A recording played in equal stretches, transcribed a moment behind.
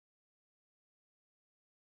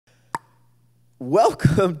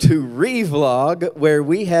Welcome to Revlog, where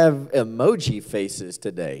we have emoji faces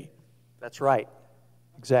today. That's right.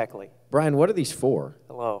 Exactly. Bryan, what are these for?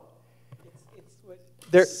 Hello.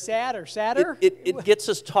 They're sadder? It gets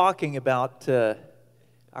us talking about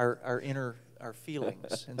our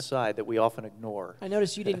feelings inside that we often ignore. I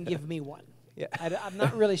noticed you didn't give me one. Yeah. I'm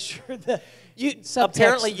not really sure the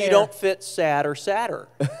Apparently there. you don't fit sad or sadder.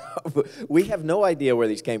 We have no idea where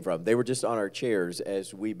these came from. They were just on our chairs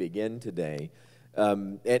as we begin today.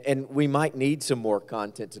 And we might need some more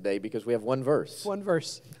content today because we have one verse. One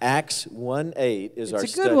verse. Acts 1:8 is our good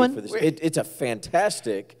study one. for this. It's a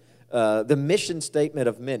fantastic, the mission statement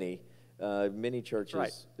of many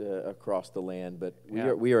churches across the land. But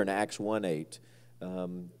we are in Acts 1:8.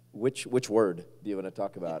 Which word do you want to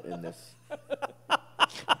talk about in this?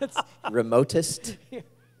 Remotest?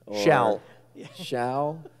 Shall.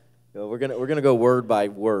 Shall? No, we're gonna go word by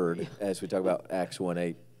word as we talk about Acts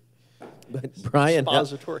 1:8. But Bryan,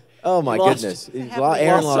 Expository. oh my goodness,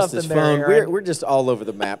 Aaron lost his phone. We're just all over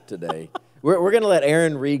the map today. We're gonna let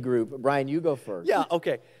Aaron regroup. Bryan, you go first. Yeah.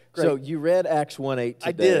 Okay. Great. So you read Acts 1:8 today.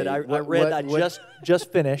 I did. I read. I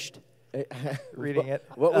just finished reading it.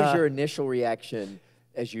 What was your initial reaction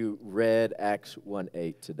as you read Acts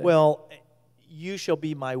 1:8 today? Well, you shall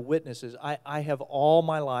be my witnesses. I have all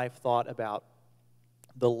my life thought about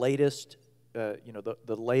the latest, the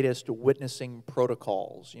latest witnessing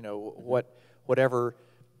protocols. Whatever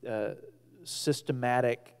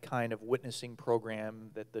systematic kind of witnessing program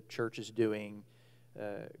that the church is doing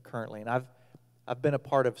currently, and I've been a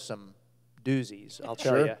part of some doozies. I'll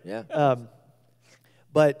tell you. Yeah.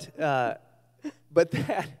 But the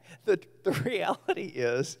reality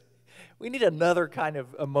is, we need another kind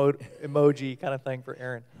of emoji kind of thing for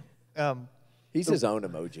Aaron. He's his own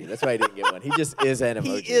emoji. That's why he didn't get one. He just is an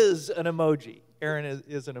emoji. He is an emoji. Aaron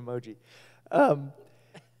is an emoji.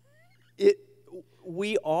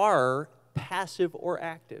 We are passive or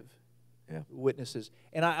active witnesses.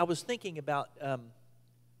 And I was thinking about, and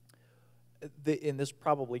this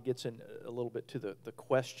probably gets in a little bit to the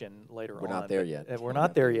question later on. We're not there yet. We're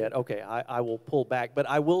not there yet. Okay, I will pull back. But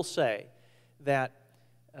I will say that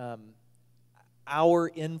our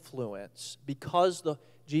influence, because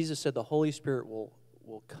Jesus said the Holy Spirit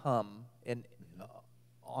will come and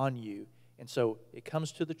on you, and so it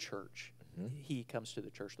comes to the church. Mm-hmm. He comes to the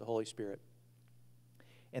church, the Holy Spirit.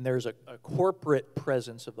 And there's a corporate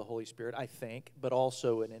presence of the Holy Spirit, I think, but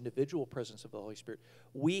also an individual presence of the Holy Spirit.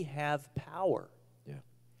 We have power. Yeah.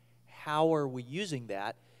 How are we using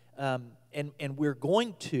that? And we're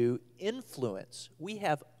going to influence. We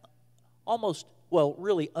have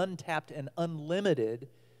really untapped and unlimited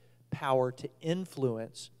power to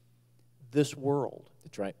influence this world.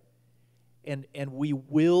 That's right. And we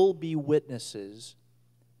will be witnesses,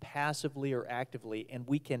 passively or actively, and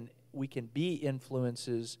we can be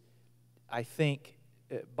influences, I think,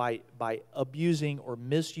 by abusing or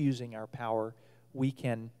misusing our power. We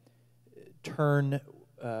can turn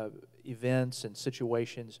events and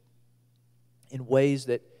situations in ways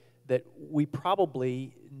that we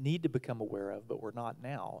probably need to become aware of, but we're not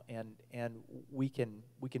now. And we can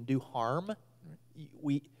do harm.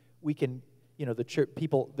 We can, the church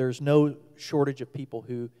people. There's no shortage of people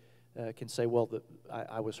who can say, well,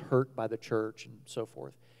 I was hurt by the church and so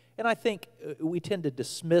forth. And I think we tend to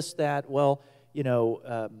dismiss that. Well,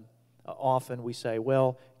 often we say,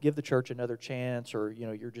 well, give the church another chance, or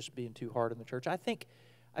you're just being too hard on the church. I think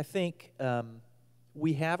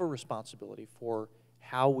we have a responsibility for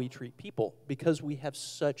how we treat people because we have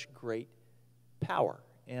such great power,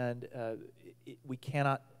 and we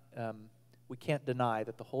can't deny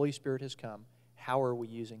that the Holy Spirit has come. How are we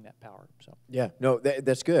using that power? So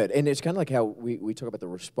that's good, and it's kind of like how we talk about the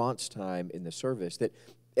response time in the service, that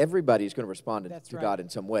everybody's going to respond to God in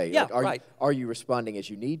some way. Yeah, Are you responding as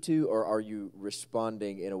you need to, or are you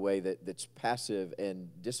responding in a way that's passive and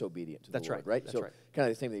disobedient to the Lord? Right. That's so right. Kind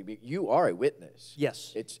of the same thing. You are a witness.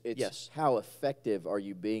 Yes. It's how effective are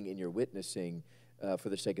you being in your witnessing for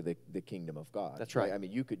the sake of the kingdom of God? That's right. I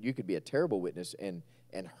mean, you could be a terrible witness and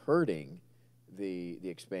hurting the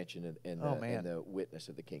expansion and the witness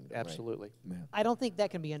of the kingdom. Absolutely. Right? Yeah. I don't think that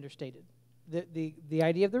can be understated. The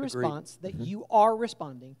idea of the response, that you are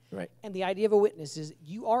responding, and the idea of a witness is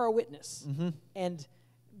you are a witness. Mm-hmm. And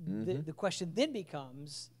the question then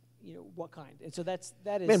becomes, what kind? And so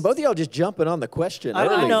that is... Man, both of y'all just jumping on the question.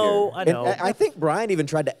 I know. And I think Bryan even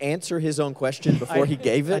tried to answer his own question before he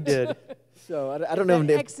gave it. I did. So I don't know.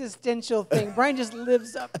 That existential thing. Bryan just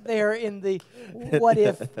lives up there in the what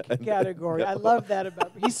if category. I love that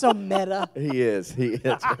about him. He's so meta. He is.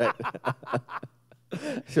 Right.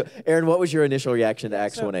 So, Aaron, what was your initial reaction to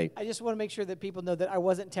Acts 1:8? I just want to make sure that people know that I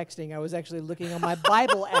wasn't texting. I was actually looking on my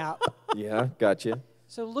Bible app. Yeah, gotcha.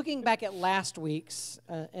 So looking back at last week's,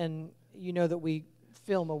 and you know that we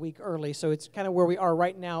film a week early, so it's kind of where we are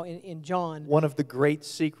right now in John. One of the great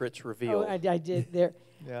secrets revealed. Oh, I did there.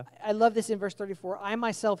 Yeah. I love this in verse 34. I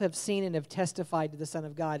myself have seen and have testified to the Son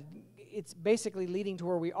of God. It's basically leading to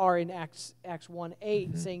where we are in Acts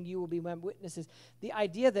 1:8, saying you will be my witnesses. The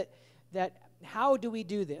idea that how do we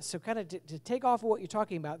do this? So kind of to take off of what you're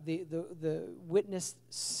talking about, the witness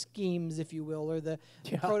schemes, if you will, or the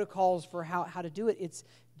protocols for how to do it. It's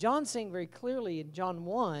John saying very clearly in John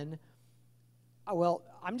 1, well,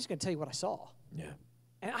 I'm just going to tell you what I saw. Yeah.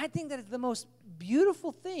 And I think that is the most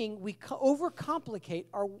beautiful thing. We overcomplicate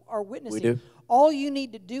our witnessing. We do. All you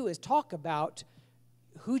need to do is talk about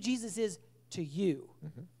who Jesus is to you.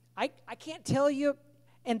 I can't tell you.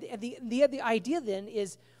 And the idea then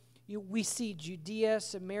is we see Judea,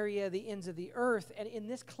 Samaria, the ends of the earth. And in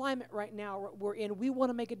this climate right now we're in, we want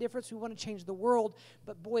to make a difference. We want to change the world.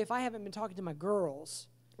 But boy, if I haven't been talking to my girls,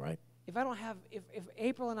 right? If I don't have, if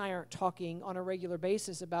April and I aren't talking on a regular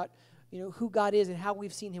basis about, who God is and how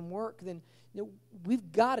we've seen Him work, then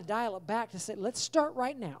we've got to dial it back to say, let's start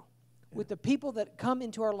right now with the people that come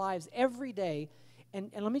into our lives every day,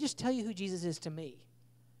 and let me just tell you who Jesus is to me,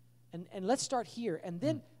 and let's start here, and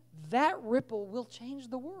then that ripple will change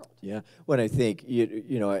the world. Yeah. When I think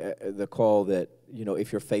the call that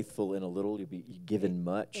if you're faithful in a little, you'll be given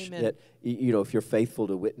much. Amen. That if you're faithful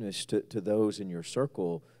to witness to those in your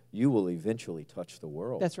circle, you will eventually touch the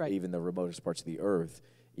world. That's right. Even the remotest parts of the earth,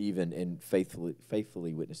 even in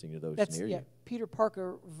faithfully witnessing to those near you. Peter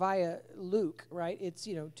Parker via Luke, right? It's,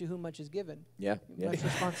 to whom much is given. Yeah.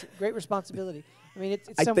 Great responsibility. I mean, it's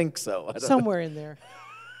I think so. Somewhere in there.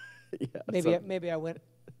 Yeah. Maybe I went.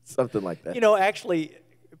 Something like that. Actually,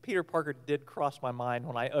 Peter Parker did cross my mind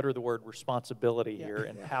when I utter the word responsibility here,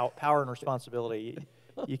 and power and responsibility.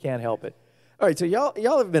 You can't help it. All right, so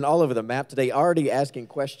y'all have been all over the map today, already asking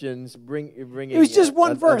questions, bringing. It was just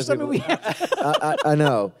one verse. I mean, we. I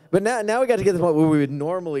know, but now we got to get to the point where we would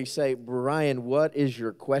normally say, Bryan, what is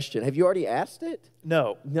your question? Have you already asked it?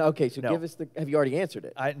 No. No. Okay, so give us the. Have you already answered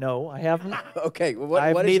it? No, I haven't. Okay. Well,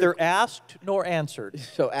 I've neither asked nor answered.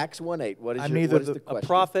 So Acts 1:8. What is I'm your? neither What is the question? a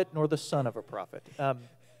prophet nor the son of a prophet.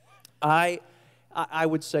 I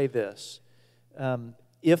would say this: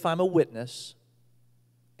 if I'm a witness,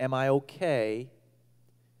 am I okay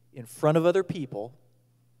in front of other people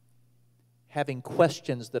having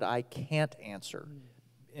questions that I can't answer?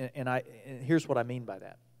 And here's what I mean by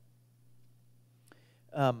that.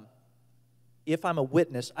 If I'm a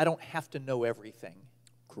witness, I don't have to know everything.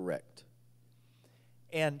 Correct.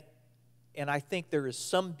 And I think there is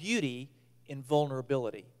some beauty in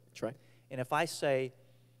vulnerability. That's right. And if I say,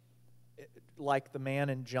 like the man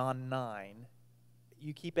in John 9,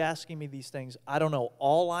 you keep asking me these things, I don't know.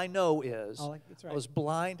 All I know is that's right. I was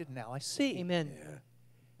blind and now I see. Amen. Yeah.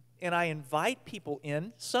 And I invite people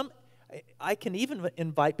in. I can even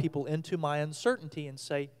invite people into my uncertainty and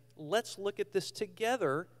say, let's look at this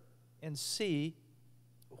together and see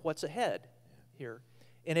what's ahead here.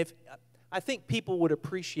 And I think people would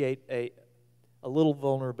appreciate a little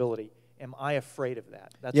vulnerability. Am I afraid of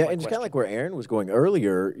that? That's my and it's question. kind of like where Aaron was going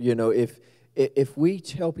earlier. If we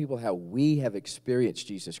tell people how we have experienced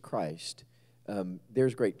Jesus Christ,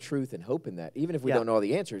 there's great truth and hope in that, even if we don't know all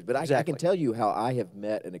the answers. But I can tell you how I have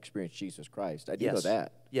met and experienced Jesus Christ. I do know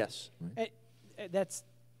that. Yes. Right?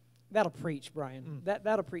 That'll preach, Bryan.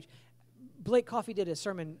 That'll preach. Blake Coffey did a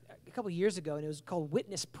sermon a couple years ago, and it was called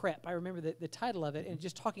Witness Prep. I remember the title of it, and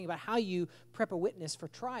just talking about how you prep a witness for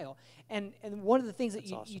trial. And one of the things that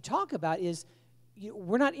you talk about is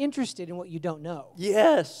we're not interested in what you don't know.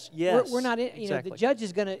 Yes. We're not. The judge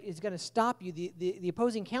is gonna stop you. The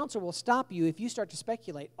opposing counsel will stop you if you start to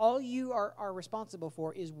speculate. All you are responsible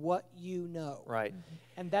for is what you know. Right.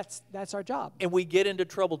 And that's our job. And we get into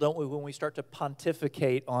trouble, don't we, when we start to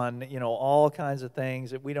pontificate on all kinds of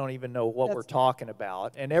things that we don't even know what we're talking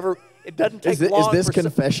about. And it doesn't take long. Is this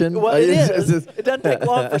confession? Well, it is. It doesn't take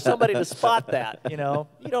long for somebody to spot that. You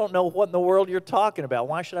don't know what in the world you're talking about.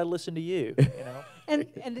 Why should I listen to you? And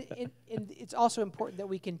it's also important that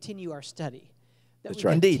we continue our study. That's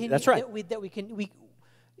right. Indeed, that's right. That we can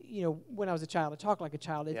when I was a child, I talked like a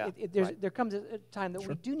child. There comes a time that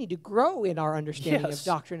we do need to grow in our understanding of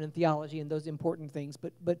doctrine and theology and those important things.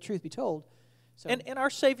 But truth be told, and our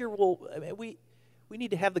Savior will. We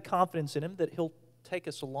need to have the confidence in Him that He'll take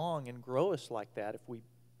us along and grow us like that if we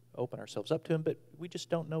open ourselves up to Him. But we just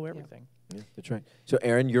don't know everything. Yeah, that's right. So,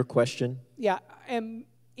 Aaron, your question? Yeah,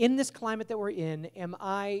 in this climate that we're in, am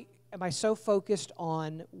I am I so focused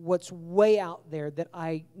on what's way out there that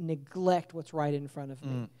I neglect what's right in front of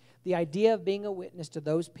me? The idea of being a witness to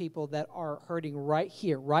those people that are hurting right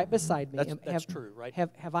here, right beside me. That's true, right?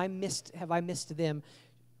 Have I missed them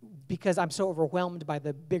because I'm so overwhelmed by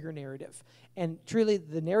the bigger narrative? And truly,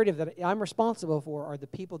 the narrative that I'm responsible for are the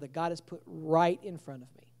people that God has put right in front of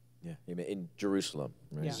me. Yeah, in Jerusalem.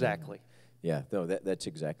 Right? Yeah. Exactly. Yeah, no, that's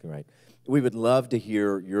exactly right. We would love to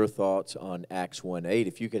hear your thoughts on Acts 1:8.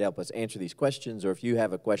 If you could help us answer these questions, or if you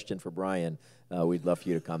have a question for Bryan, we'd love for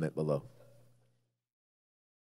you to comment below.